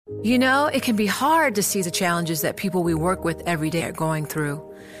You know, it can be hard to see the challenges that people we work with every day are going through.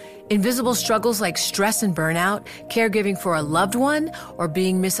 Invisible struggles like stress and burnout, caregiving for a loved one, or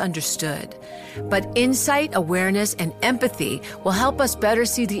being misunderstood. But insight, awareness, and empathy will help us better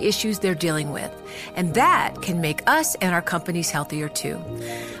see the issues they're dealing with. And that can make us and our companies healthier too.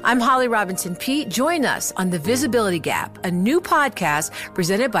 I'm Holly Robinson Pete. Join us on The Visibility Gap, a new podcast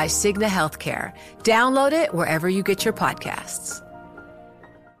presented by Cigna Healthcare. Download it wherever you get your podcasts.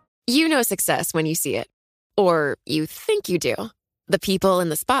 You know success when you see it. Or you think you do. The people in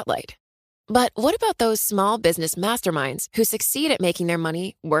the spotlight. But what about those small business masterminds who succeed at making their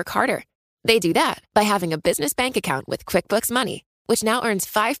money work harder? They do that by having a business bank account with QuickBooks Money, which now earns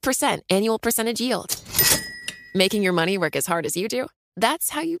 5% annual percentage yield. Making your money work as hard as you do?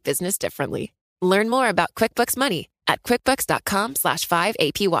 That's how you business differently. Learn more about QuickBooks Money at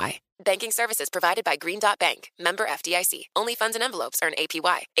quickbooks.com/5APY. Banking services provided by Green Dot Bank. Member FDIC. Only funds and envelopes earn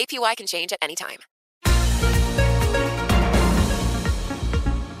APY. APY can change at any time.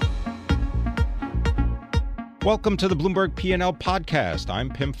 Welcome to the Bloomberg P&L podcast.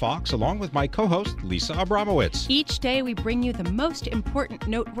 I'm Pim Fox, along with my co-host, Lisa Abramowitz. Each day, we bring you the most important,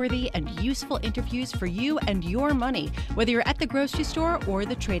 noteworthy, and useful interviews for you and your money, whether you're at the grocery store or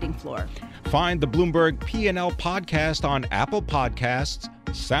the trading floor. Find the Bloomberg P&L podcast on Apple Podcasts,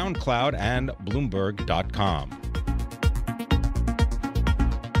 SoundCloud, and Bloomberg.com.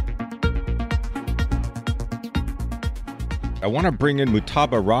 I want to bring in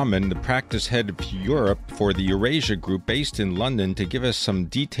Mutaba Rahman, the practice head of Europe for the Eurasia Group based in London, to give us some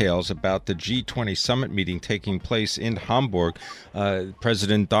details about the G20 summit meeting taking place in Hamburg.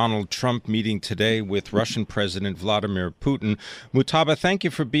 President Donald Trump meeting today with Russian President Vladimir Putin. Mutaba, thank you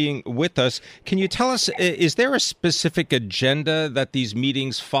for being with us. Can you tell us, is there a specific agenda that these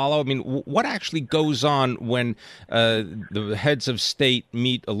meetings follow? I mean, what actually goes on when the heads of state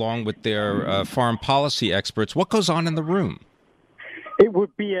meet along with their foreign policy experts? What goes on in the room? It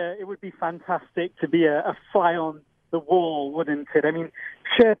would be fantastic to be a fly on the wall, wouldn't it? I mean,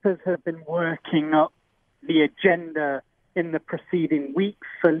 Sherpas have been working up the agenda in the preceding weeks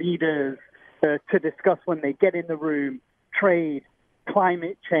for leaders to discuss when they get in the room: trade,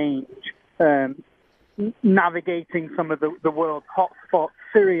 climate change, navigating some of the world's hotspots,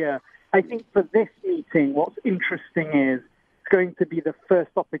 Syria. I think for this meeting, what's interesting is it's going to be the first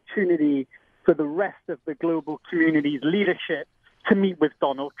opportunity for the rest of the global community's leadership to meet with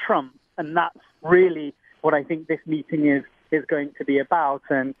Donald Trump. And that's really what I think this meeting is going to be about.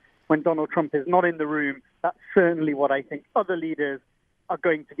 And when Donald Trump is not in the room, that's certainly what I think other leaders are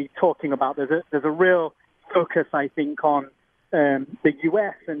going to be talking about. There's a real focus, I think, on the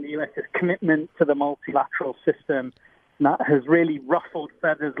U.S. and the U.S.'s commitment to the multilateral system. And that has really ruffled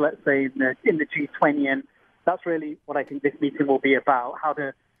feathers, let's say, in the G20. And that's really what I think this meeting will be about. How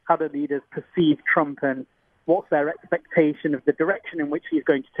do leaders perceive Trump, and what's their expectation of the direction in which he's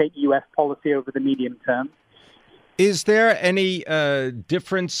going to take U.S. policy over the medium term? Is there any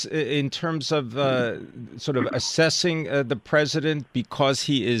difference in terms of sort of assessing the president because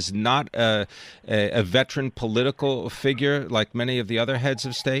he is not a veteran political figure like many of the other heads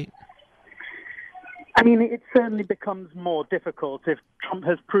of state? I mean, it certainly becomes more difficult if Trump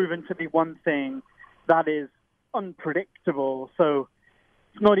has proven to be one thing that is unpredictable. So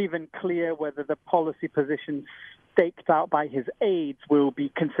it's not even clear whether the policy positions staked out by his aides will be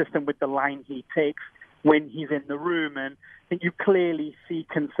consistent with the line he takes when he's in the room. And I think you clearly see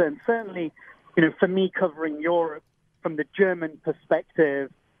concern. Certainly, for me covering Europe from the German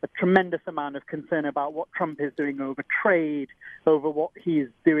perspective, a tremendous amount of concern about what Trump is doing over trade, over what he's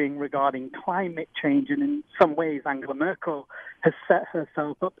doing regarding climate change. And in some ways, Angela Merkel has set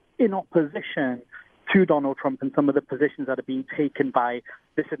herself up in opposition to Donald Trump and some of the positions that are being taken by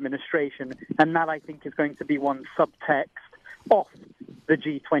this administration. And that, I think, is going to be one subtext off the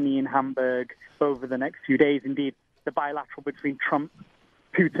G20 in Hamburg over the next few days. Indeed, the bilateral between Trump,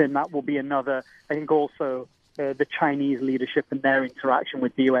 Putin, that will be another. I think also the Chinese leadership and their interaction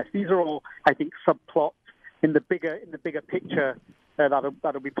with the U.S. These are all, I think, subplots in the bigger picture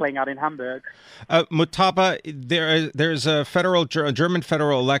that'll be playing out in Hamburg. Mutaba, there's a German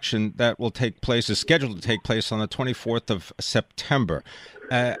federal election that is scheduled to take place on the 24th of September.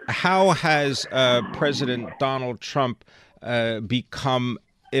 How has President Donald Trump become,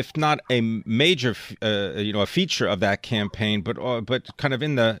 if not a major, a feature of that campaign, but kind of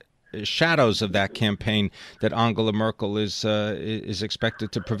in the shadows of that campaign that Angela Merkel is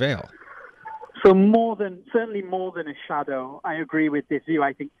expected to prevail? So certainly more than a shadow, I agree with this view.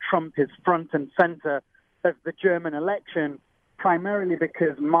 I think Trump is front and center of the German election, primarily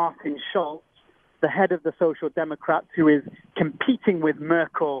because Martin Schulz, the head of the Social Democrats, who is competing with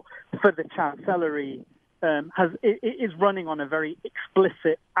Merkel for the chancellery, is running on a very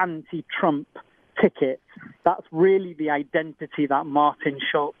explicit anti-Trump ticket. That's really the identity that Martin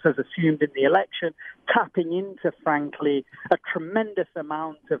Schulz has assumed in the election, tapping into, frankly, a tremendous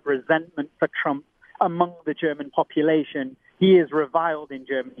amount of resentment for Trump among the German population. He is reviled in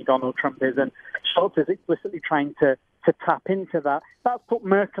Germany, Donald Trump is, and Schulz is explicitly trying to tap into that. That's put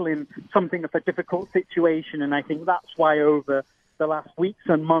Merkel in something of a difficult situation, and I think that's why over the last weeks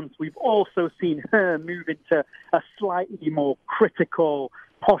and months we've also seen her move into a slightly more critical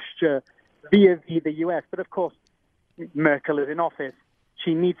posture vis-a-vis the US. But of course, Merkel is in office.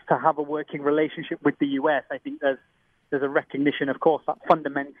 She needs to have a working relationship with the US. I think there's a recognition, of course, that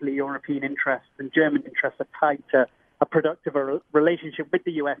fundamentally European interests and German interests are tied to a productive relationship with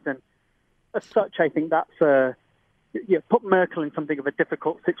the US. And as such, I think that's put Merkel in something of a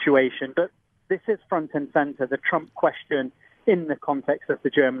difficult situation. But this is front and center, the Trump question in the context of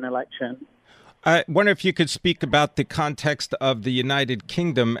the German election. I wonder if you could speak about the context of the United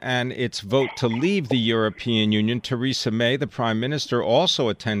Kingdom and its vote to leave the European Union. Theresa May, the Prime Minister, also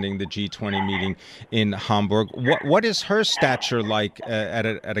attending the G20 meeting in Hamburg. What is her stature like at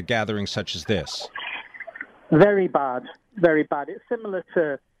a gathering such as this? Very bad, very bad. It's similar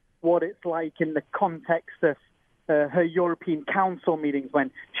to what it's like in the context of her European Council meetings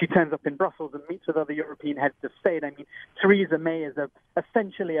when she turns up in Brussels and meets with other European heads of state. I mean, Theresa May is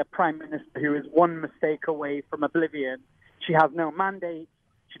essentially a prime minister who is one mistake away from oblivion. She has no mandate.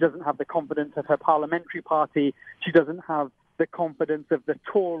 She doesn't have the confidence of her parliamentary party. She doesn't have the confidence of the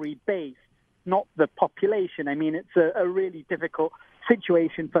Tory base, not the population. I mean, it's a really difficult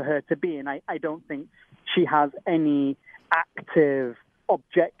situation for her to be in. I don't think she has any active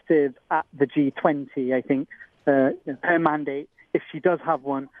objectives at the G20. I think her mandate, if she does have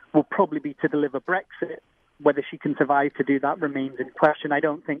one, will probably be to deliver Brexit. Whether she can survive to do that remains in question. I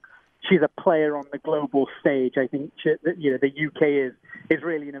don't think she's a player on the global stage. I think the UK is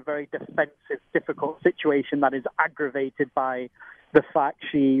really in a very defensive, difficult situation that is aggravated by the fact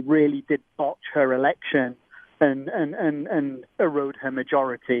she really did botch her election and erode her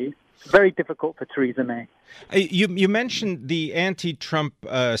majority. Very difficult for Theresa May. You mentioned the anti-Trump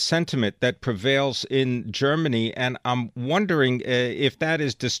sentiment that prevails in Germany, and I'm wondering if that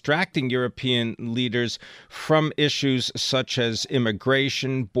is distracting European leaders from issues such as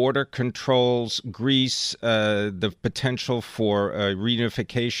immigration, border controls, Greece, the potential for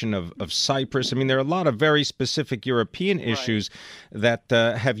reunification of Cyprus. I mean, there are a lot of very specific European issues that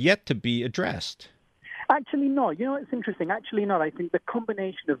have yet to be addressed. Actually not. You know, it's interesting. Actually not. I think the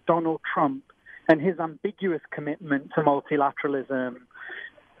combination of Donald Trump and his ambiguous commitment to multilateralism,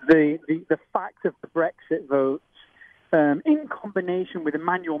 the fact of the Brexit votes, in combination with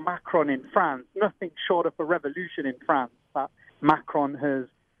Emmanuel Macron in France, nothing short of a revolution in France that Macron has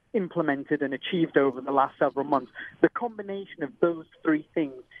implemented and achieved over the last several months. The combination of those three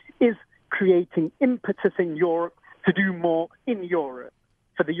things is creating impetus in Europe to do more in Europe,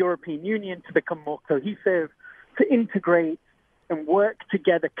 for the European Union to become more cohesive, to integrate and work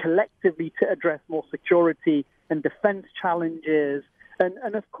together collectively to address more security and defense challenges,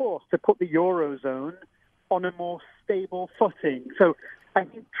 and of course, to put the Eurozone on a more stable footing. So I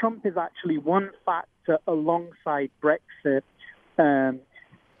think Trump is actually one factor alongside Brexit,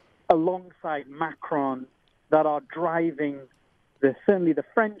 alongside Macron, that are driving certainly the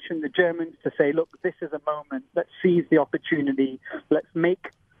French and the Germans to say, look, this is a moment, let's seize the opportunity, let's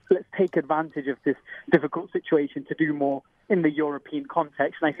take advantage of this difficult situation to do more in the European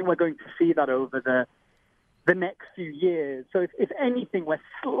context. And I think we're going to see that over the next few years. So if anything, we're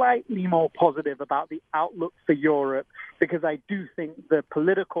slightly more positive about the outlook for Europe, because I do think the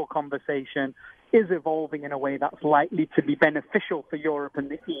political conversation is evolving in a way that's likely to be beneficial for Europe and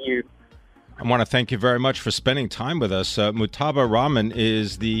the EU. I want to thank you very much for spending time with us. Mujtaba Rahman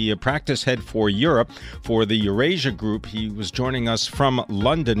is the practice head for Europe for the Eurasia Group. He was joining us from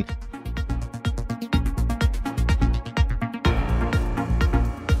London.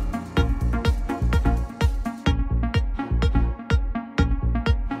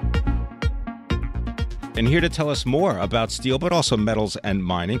 And here to tell us more about steel, but also metals and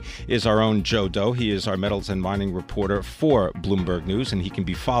mining, is our own Joe Doe. He is our metals and mining reporter for Bloomberg News, and he can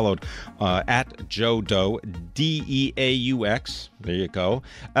be followed at Joe Doe, Deaux. There you go.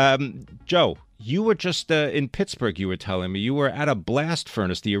 Joe, you were just in Pittsburgh, you were telling me. You were at a blast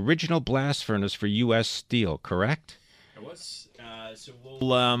furnace, the original blast furnace for U.S. Steel, correct? I was. So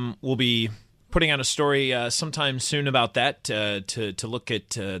we'll be putting out a story sometime soon about that to look at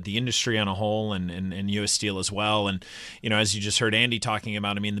the industry on a whole and U.S. Steel as well. And as you just heard Andy talking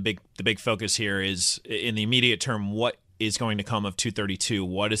about, I mean, the big focus here is in the immediate term, what is going to come of 232?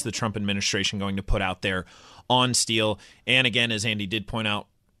 What is the Trump administration going to put out there on steel? And again, as Andy did point out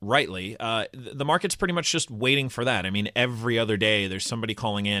rightly, the market's pretty much just waiting for that. I mean, every other day there's somebody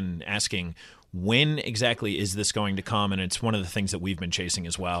calling in asking, when exactly is this going to come? And it's one of the things that we've been chasing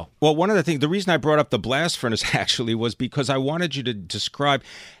as well. Well, one of the things, the reason I brought up the blast furnace actually was because I wanted you to describe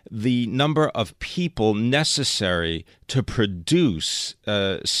the number of people necessary to produce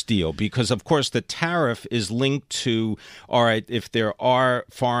steel. Because, of course, the tariff is linked to, all right, if there are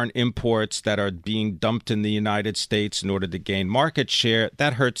foreign imports that are being dumped in the United States in order to gain market share,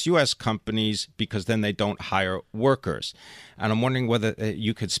 that hurts U.S. companies because then they don't hire workers. And I'm wondering whether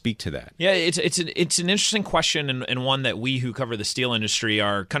you could speak to that. Yeah, it's an interesting question and one that we who cover the steel industry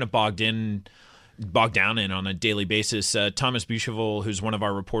are kind of bogged down in on a daily basis. Thomas Bucheval, who's one of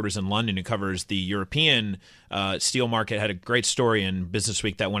our reporters in London who covers the European steel market, had a great story in Business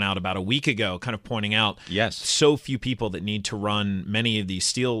Week that went out about a week ago, kind of pointing out so few people that need to run many of these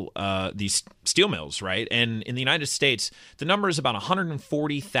steel mills, right? And in the United States, the number is about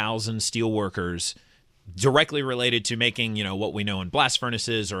 140,000 steel workers directly related to making, what we know in blast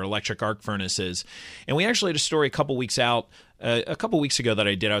furnaces or electric arc furnaces. And we actually had a story a couple weeks ago that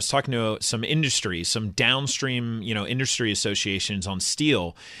I did. I was talking to some downstream, industry associations on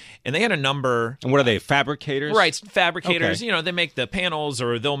steel, and they had a number. And what are they, fabricators? Right, fabricators. Okay. They make the panels,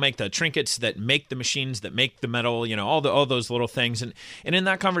 or they'll make the trinkets that make the machines that make the metal, all those little things. And in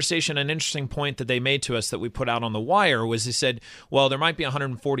that conversation, an interesting point that they made to us that we put out on the wire was they said, well, there might be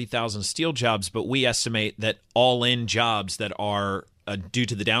 140,000 steel jobs, but we estimate that all-in jobs that are due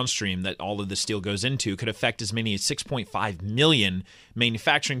to the downstream that all of the steel goes into could affect as many as 6.5 million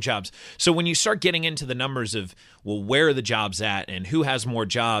manufacturing jobs. So when you start getting into the numbers of, well, where are the jobs at and who has more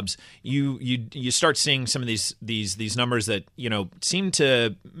jobs, you start seeing some of these numbers that seem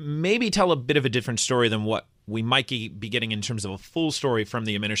to maybe tell a bit of a different story than what we might be getting in terms of a full story from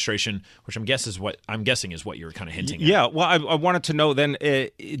the administration, which I'm guessing is what you were kind of hinting at. Yeah, well, I wanted to know then,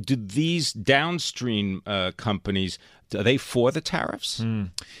 do these downstream companies, are they for the tariffs?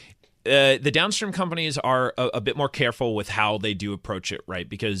 The downstream companies are a bit more careful with how they do approach it, right?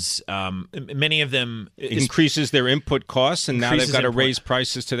 Because many of them increases their input costs, and now they've got to raise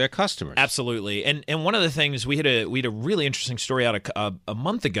prices to their customers. Absolutely, and one of the things we had a really interesting story out a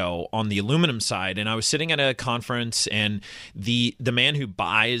month ago on the aluminum side, and I was sitting at a conference, and the man who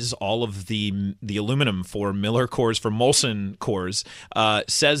buys all of the aluminum for Miller cores, for Molson cores,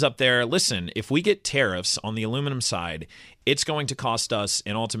 says up there, listen, if we get tariffs on the aluminum side, it's going to cost us,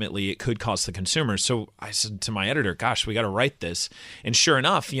 and ultimately it could cost the consumer. So I said to my editor, gosh, we got to write this. And sure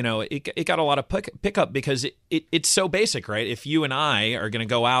enough, it got a lot of pickup because it's so basic, right? If you and I are going to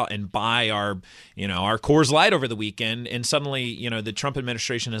go out and buy our Coors Light over the weekend, and suddenly, the Trump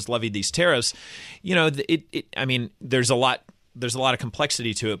administration has levied these tariffs, there's a lot of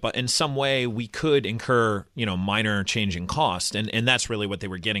complexity to it, but in some way we could incur, minor change in cost. And that's really what they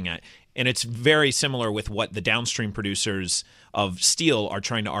were getting at. And it's very similar with what the downstream producers of steel are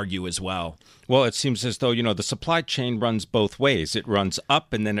trying to argue as well. Well, it seems as though, the supply chain runs both ways. It runs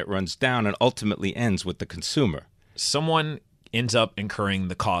up and then it runs down and ultimately ends with the consumer. Someone ends up incurring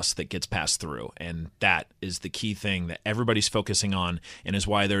the cost that gets passed through. And that is the key thing that everybody's focusing on, and is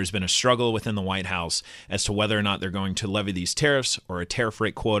why there's been a struggle within the White House as to whether or not they're going to levy these tariffs or a tariff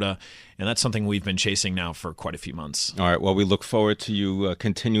rate quota. And that's something we've been chasing now for quite a few months. All right. Well, we look forward to you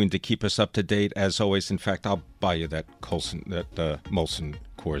continuing to keep us up to date. As always, in fact, I'll buy you that Molson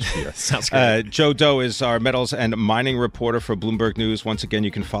Coors beer. Sounds good. Joe Doe is our metals and mining reporter for Bloomberg News. Once again,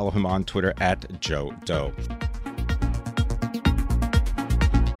 you can follow him on Twitter at Joe Doe.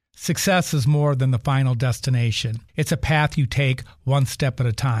 Success is more than the final destination. It's a path you take one step at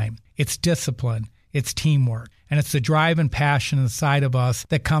a time. It's discipline, it's teamwork, and it's the drive and passion inside of us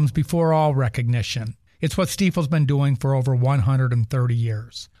that comes before all recognition. It's what Stifel's been doing for over 130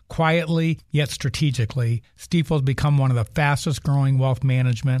 years. Quietly, yet strategically, Stifel's become one of the fastest growing wealth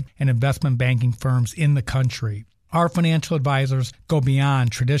management and investment banking firms in the country. Our financial advisors go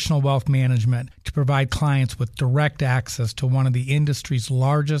beyond traditional wealth management to provide clients with direct access to one of the industry's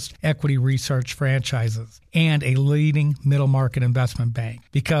largest equity research franchises and a leading middle market investment bank,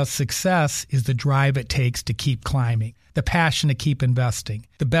 because success is the drive it takes to keep climbing, the passion to keep investing,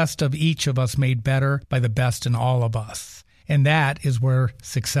 the best of each of us made better by the best in all of us. And that is where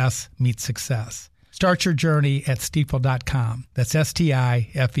success meets success. Start your journey at Stifel.com. That's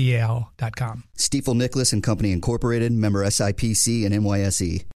Stifel.com. Stifel Nicholas and Company Incorporated, member SIPC and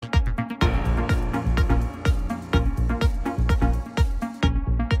NYSE.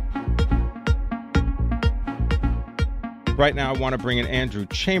 Right now, I want to bring in Andrew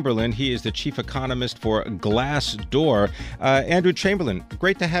Chamberlain. He is the chief economist for Glassdoor. Andrew Chamberlain,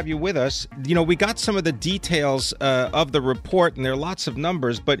 great to have you with us. You know, we got some of the details of the report, and there are lots of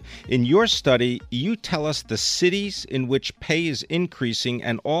numbers, but in your study, you tell us the cities in which pay is increasing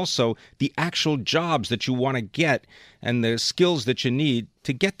and also the actual jobs that you want to get and the skills that you need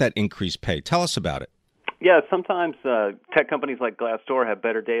to get that increased pay. Tell us about it. Yeah, sometimes tech companies like Glassdoor have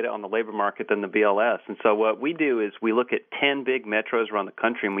better data on the labor market than the BLS. And so what we do is we look at 10 big metros around the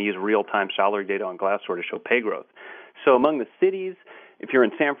country, and we use real-time salary data on Glassdoor to show pay growth. So among the cities, if you're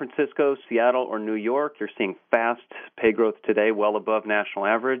in San Francisco, Seattle, or New York, you're seeing fast pay growth today, well above national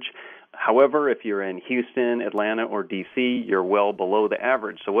average. However, if you're in Houston, Atlanta, or D.C., you're well below the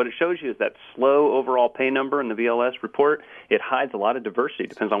average. So what it shows you is that slow overall pay number in the BLS report, it hides a lot of diversity. It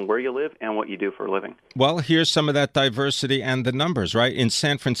depends on where you live and what you do for a living. Well, here's some of that diversity and the numbers, right? In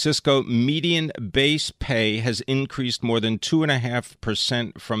San Francisco, median base pay has increased more than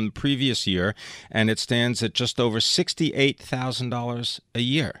 2.5% from the previous year, and it stands at just over $68,000 a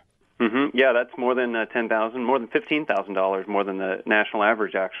year. Mm-hmm. Yeah, that's more than $10,000, more than $15,000 more than the national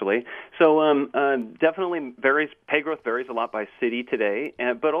average, actually. So definitely varies. Pay growth varies a lot by city today,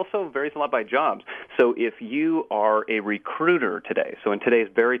 but also varies a lot by jobs. So if you are a recruiter today, so in today's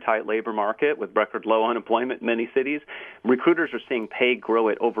very tight labor market with record low unemployment in many cities, recruiters are seeing pay grow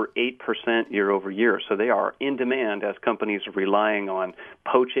at over 8% year over year. So they are in demand as companies are relying on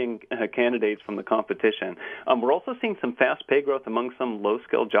poaching candidates from the competition. We're also seeing some fast pay growth among some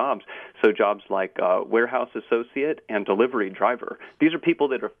low-skilled jobs. So jobs like warehouse associate and delivery driver. These are people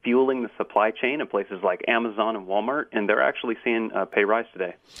that are fueling the supply chain in places like Amazon and Walmart, and they're actually seeing pay rise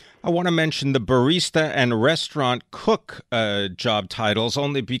today. I want to mention the barista and restaurant cook job titles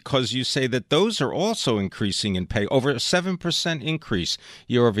only because you say that those are also increasing in pay, over a 7% increase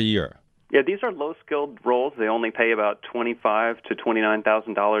year over year. Yeah, these are low-skilled roles. They only pay about $25,000 to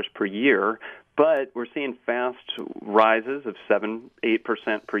 $29,000 per year. But we're seeing fast rises of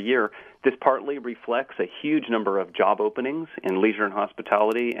 7-8% per year. This partly reflects a huge number of job openings in leisure and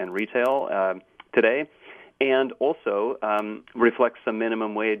hospitality and retail today, and also reflects some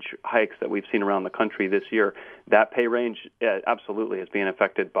minimum wage hikes that we've seen around the country this year. That pay range absolutely is being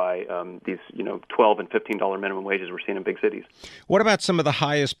affected by these, $12 and $15 minimum wages we're seeing in big cities. What about some of the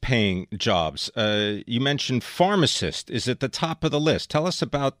highest paying jobs? You mentioned pharmacist is at the top of the list. Tell us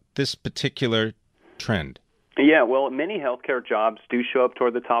about this particular trend. Yeah, well, many healthcare jobs do show up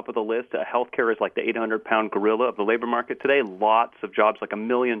toward the top of the list. Healthcare is like the 800-pound gorilla of the labor market today. Lots of jobs, like 1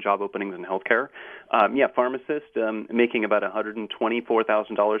 million job openings in healthcare. Pharmacist making about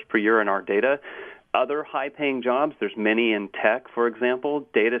 $124,000 per year in our data. Other high-paying jobs, there's many in tech, for example.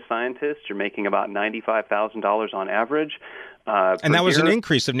 Data scientists are making about $95,000 on average. And that was an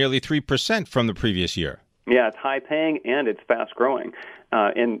increase of nearly 3% from the previous year. Yeah, it's high-paying and it's fast-growing.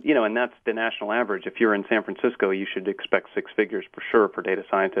 And that's the national average. If you're in San Francisco, you should expect six figures for sure for data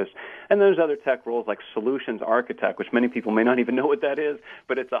scientists. And there's other tech roles like solutions architect, which many people may not even know what that is,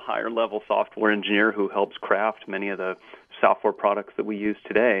 but it's a higher-level software engineer who helps craft many of the software products that we use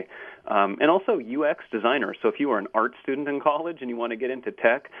today. And also UX designer. So if you are an art student in college and you want to get into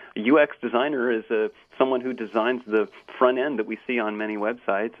tech, a UX designer is someone who designs the front end that we see on many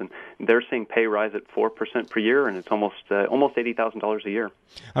websites, and they're seeing pay rise at 4% per year, and it's almost $80,000 a year.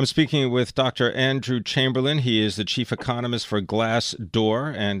 I'm speaking with Dr. Andrew Chamberlain. He is the chief economist for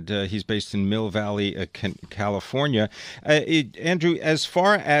Glassdoor, and he's based in Mill Valley, California. Andrew, as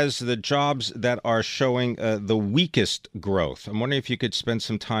far as the jobs that are showing the weakest growth, I'm wondering if you could spend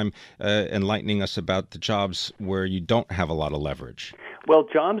some time enlightening us about the jobs where you don't have a lot of leverage. Well,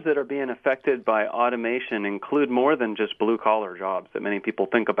 jobs that are being affected by automation include more than just blue-collar jobs that many people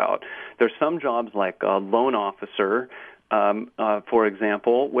think about. There's some jobs like a loan officer, for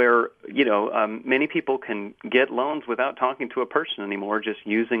example, where, many people can get loans without talking to a person anymore, just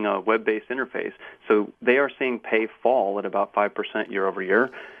using a web-based interface. So they are seeing pay fall at about 5% year over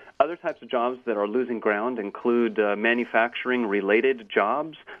year. Other types of jobs that are losing ground include manufacturing-related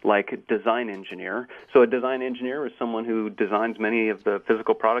jobs like design engineer. So a design engineer is someone who designs many of the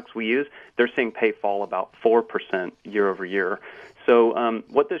physical products we use. They're seeing pay fall about 4% year over year. So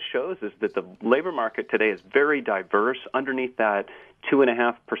what this shows is that the labor market today is very diverse. Underneath that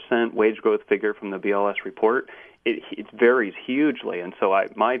 2.5% wage growth figure from the BLS report, it varies hugely. And so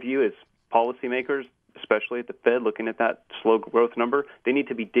my view is policymakers, especially at the Fed, looking at that slow growth number, they need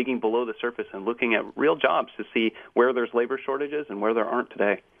to be digging below the surface and looking at real jobs to see where there's labor shortages and where there aren't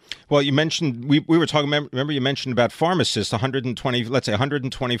today. Well, you mentioned we were talking. Remember, you mentioned about pharmacists,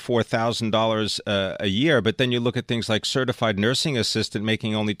 $124,000 a year, but then you look at things like certified nursing assistant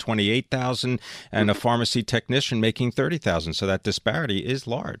making only $28,000, and a pharmacy technician making $30,000. So that disparity is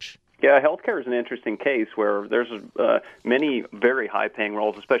large. Yeah, healthcare is an interesting case where there's many very high-paying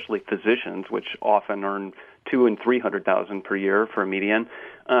roles, especially physicians, which often earn $200,000 and $300,000 per year for a median.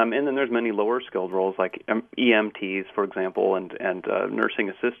 And then there's many lower-skilled roles like EMTs, for example, and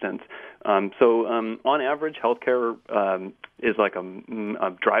nursing assistants. So on average, healthcare is like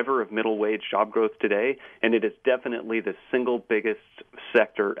a driver of middle-wage job growth today, and it is definitely the single biggest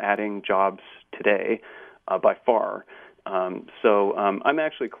sector adding jobs today by far. So I'm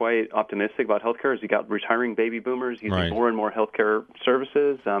actually quite optimistic about healthcare as you got retiring baby boomers using more and more healthcare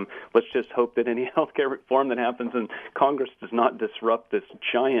services. Let's just hope that any healthcare reform that happens in Congress does not disrupt this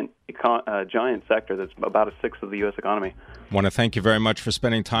giant sector that's about a sixth of the U.S. economy. I want to thank you very much for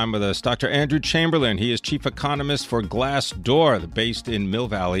spending time with us. Dr. Andrew Chamberlain, he is chief economist for Glassdoor, based in Mill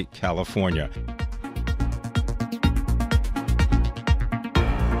Valley, California.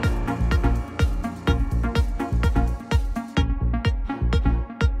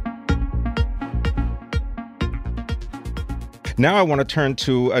 Now I want to turn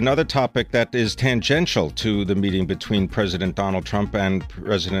to another topic that is tangential to the meeting between President Donald Trump and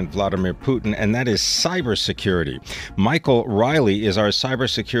President Vladimir Putin, and that is cybersecurity. Michael Riley is our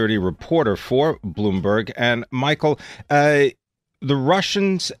cybersecurity reporter for Bloomberg. And Michael, the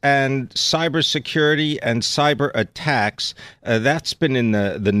Russians and cybersecurity and cyber attacks, that's been in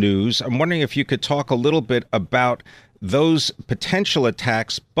the news. I'm wondering if you could talk a little bit about those potential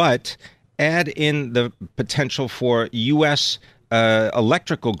attacks, but add in the potential for U.S.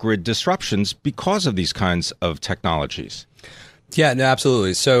 Electrical grid disruptions because of these kinds of technologies. Yeah, no,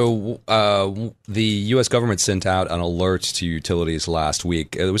 absolutely. So the U.S. government sent out an alert to utilities last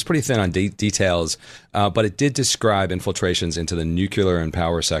week. It was pretty thin on details, but it did describe infiltrations into the nuclear and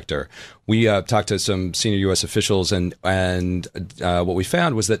power sector. We talked to some senior U.S. officials, and what we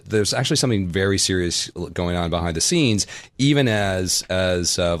found was that there's actually something very serious going on behind the scenes, even as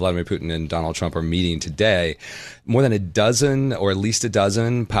Vladimir Putin and Donald Trump are meeting today. More than a dozen, or at least a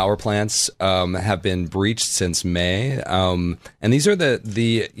dozen, power plants have been breached since May, and these are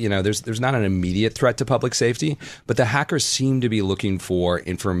there's not an immediate threat to public safety, but the hackers seem to be looking for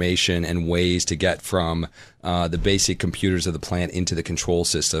information and ways to get from the basic computers of the plant into the control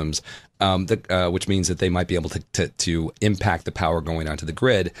systems, which means that they might be able to impact the power going onto the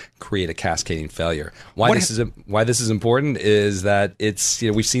grid, create a cascading failure. Why this is important is that it's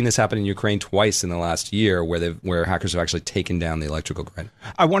we've seen this happen in Ukraine twice in the last year, where hackers have actually taken down the electrical grid.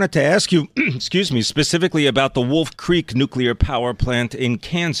 I wanted to ask you, excuse me, specifically about the Wolf Creek nuclear power plant in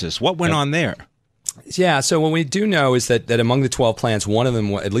Kansas. What went on there? Yeah, so what we do know is that among the 12 plants,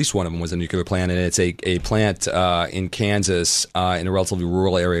 at least one of them was a nuclear plant, and it's a plant in Kansas in a relatively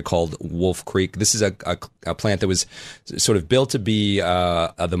rural area called Wolf Creek. This is a plant that was sort of built to be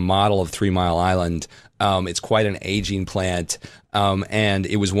the model of 3 Mile Island. It's quite an aging plant, and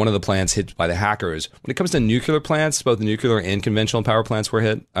it was one of the plants hit by the hackers. When it comes to nuclear plants, both nuclear and conventional power plants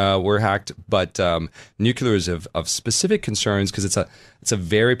were hacked, but nuclear is of specific concerns because it's a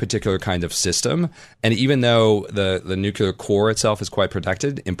very particular kind of system. And even though the nuclear core itself is quite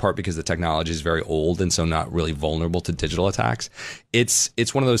protected, in part because the technology is very old and so not really vulnerable to digital attacks,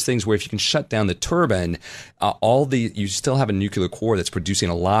 it's one of those things where if you can shut down the turbine, you still have a nuclear core that's producing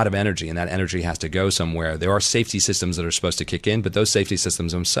a lot of energy, and that energy has to go somewhere. There are safety systems that are supposed to kick in, but those safety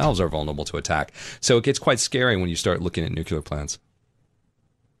systems themselves are vulnerable to attack. So it gets quite scary when you start looking at nuclear plants.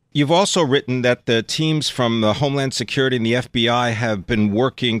 You've also written that the teams from the Homeland Security and the FBI have been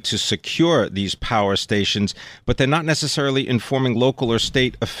working to secure these power stations, but they're not necessarily informing local or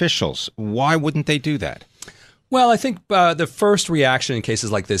state officials. Why wouldn't they do that? Well, I think the first reaction in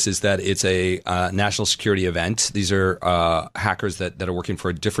cases like this is that it's a national security event. These are hackers that are working for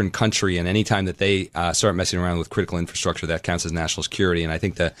a different country, and any time that they start messing around with critical infrastructure, that counts as national security. And I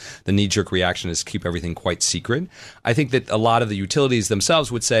think the knee-jerk reaction is to keep everything quite secret. I think that a lot of the utilities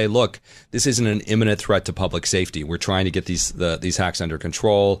themselves would say, look, this isn't an imminent threat to public safety. We're trying to get these hacks under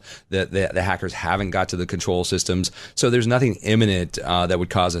control. The hackers haven't got to the control systems. So there's nothing imminent that would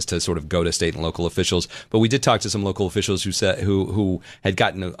cause us to sort of go to state and local officials. But we did talk to some local officials who had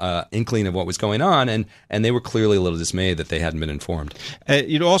gotten an inkling of what was going on, and they were clearly a little dismayed that they hadn't been informed.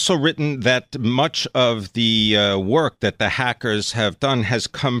 You'd also written that much of the work that the hackers have done has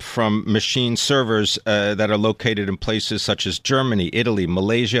come from machine servers that are located in places such as Germany, Italy,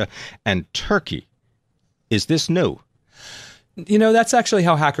 Malaysia, and Turkey. Is this new? That's actually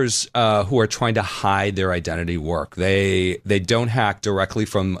how hackers who are trying to hide their identity work. They don't hack directly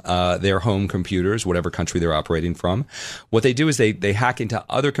from their home computers, whatever country they're operating from. What they do is they hack into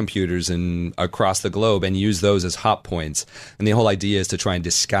other computers across the globe and use those as hot points. And the whole idea is to try and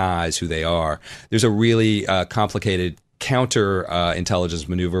disguise who they are. There's a really complicated counter intelligence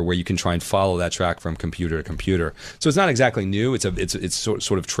maneuver where you can try and follow that track from computer to computer. So it's not exactly new. It's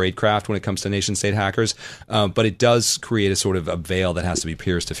sort of tradecraft when it comes to nation state hackers, but it does create a sort of a veil that has to be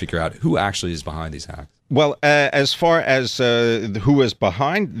pierced to figure out who actually is behind these hacks. Well, as far as who is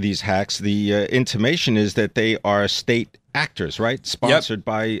behind these hacks, the intimation is that they are state actors, right? Sponsored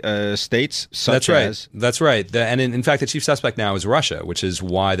by states such as... That's right. And in fact, the chief suspect now is Russia, which is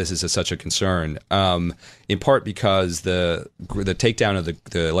why this is such a concern. In part because the takedown of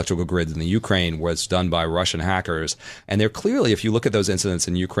the electrical grids in the Ukraine was done by Russian hackers. And they're clearly, if you look at those incidents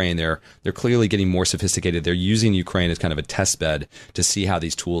in Ukraine, they're clearly getting more sophisticated. They're using Ukraine as kind of a test bed to see how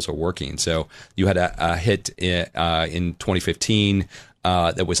these tools are working. So you had a hit in 2015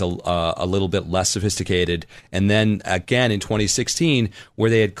 that was a little bit less sophisticated. And then again in 2016, where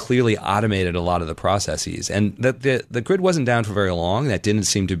they had clearly automated a lot of the processes. And the grid wasn't down for very long. That didn't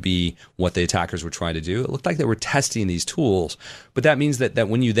seem to be what the attackers were trying to do. It looked like they were testing these tools. But that means that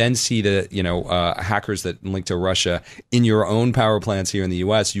when you then see the hackers that link to Russia in your own power plants here in the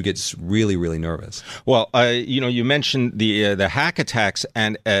U.S., you get really, really nervous. Well, you mentioned the hack attacks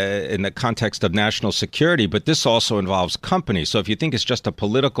and in the context of national security, but this also involves companies. So if you think it's just a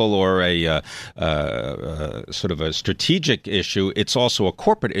political or a sort of a strategic issue, it's also a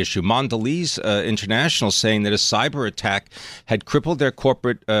corporate issue. Mondelez International saying that a cyber attack had crippled their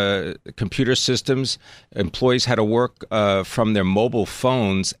corporate computer systems. Employees had to work from their mobile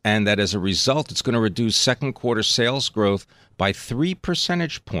phones, and that as a result, it's going to reduce second quarter sales growth by 3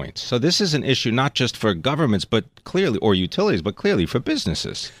 percentage points. So this is an issue not just for governments, but clearly, or utilities, but clearly for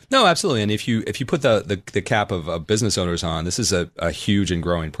businesses. No, absolutely. And if you put the cap of business owners on, this is a huge and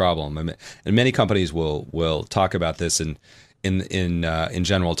growing problem. I mean, and many companies will talk about this in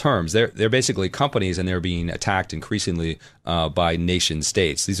general terms. They're basically companies, and they're being attacked increasingly by nation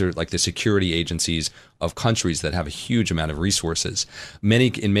states. These are like the security agencies of countries that have a huge amount of resources.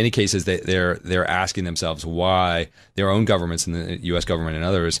 In many cases, they're asking themselves why their own governments and the U.S. government and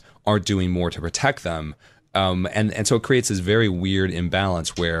others aren't doing more to protect them. And so it creates this very weird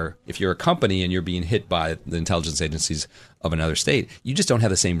imbalance where if you're a company and you're being hit by the intelligence agencies of another state, you just don't have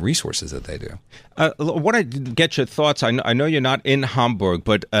the same resources that they do. I want to get your thoughts. I know you're not in Hamburg,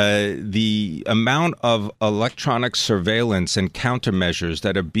 but the amount of electronic surveillance and countermeasures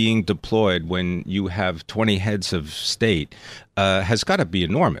that are being deployed when you have 20 heads of state has got to be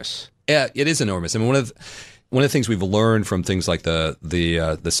enormous. Yeah, it is enormous. I mean, one of the things we've learned from things like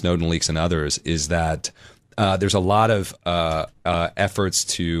the Snowden leaks and others is that there's a lot of efforts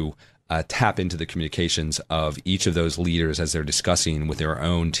to tap into the communications of each of those leaders as they're discussing with their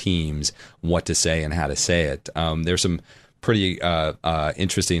own teams what to say and how to say it. There's some pretty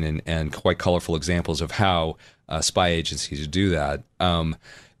interesting and quite colorful examples of how spy agencies do that.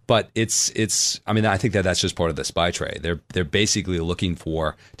 But it's. I mean, I think that's just part of the spy trade. They're basically looking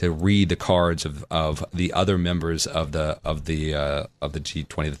to read the cards of the other members of the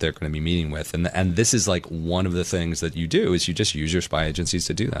G20 that they're going to be meeting with, and this is like one of the things that you do is you just use your spy agencies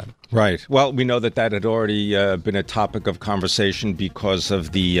to do that. Right. Well, we know that had already been a topic of conversation because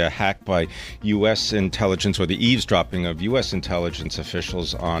of the hack by U.S. intelligence or the eavesdropping of U.S. intelligence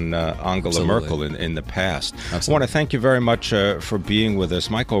officials on Angela Absolutely. Merkel in the past. Absolutely. I want to thank you very much for being with us.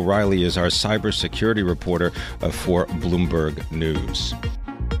 Michael Riley is our cybersecurity reporter for Bloomberg News.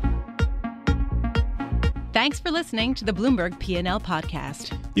 Thanks for listening to the Bloomberg P&L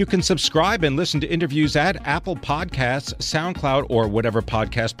podcast. You can subscribe and listen to interviews at Apple Podcasts, SoundCloud, or whatever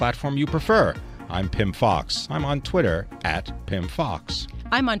podcast platform you prefer. I'm Pim Fox. I'm on Twitter at Pim Fox.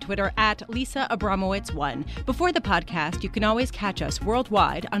 I'm on Twitter at Lisa Abramowitz1. Before the podcast, you can always catch us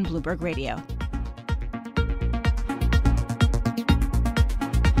worldwide on Bloomberg Radio.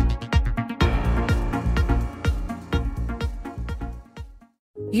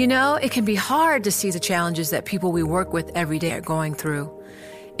 You know, it can be hard to see the challenges that people we work with every day are going through.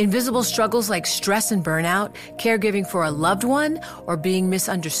 Invisible struggles like stress and burnout, caregiving for a loved one, or being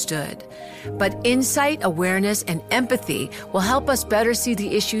misunderstood. But insight, awareness, and empathy will help us better see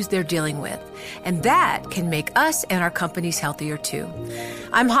the issues they're dealing with. And that can make us and our companies healthier too.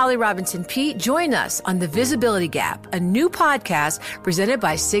 I'm Holly Robinson Peete. Join us on The Visibility Gap, a new podcast presented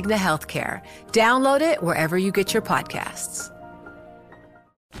by Cigna Healthcare. Download it wherever you get your podcasts.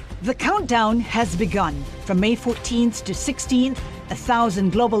 The countdown has begun. From May 14th to 16th,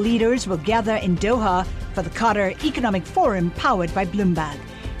 1,000 global leaders will gather in Doha for the Qatar Economic Forum powered by Bloomberg.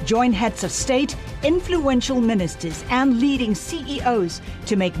 Join heads of state, influential ministers, and leading CEOs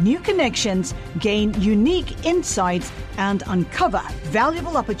to make new connections, gain unique insights, and uncover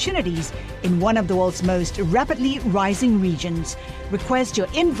valuable opportunities in one of the world's most rapidly rising regions. Request your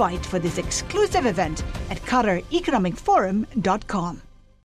invite for this exclusive event at QatarEconomicForum.com.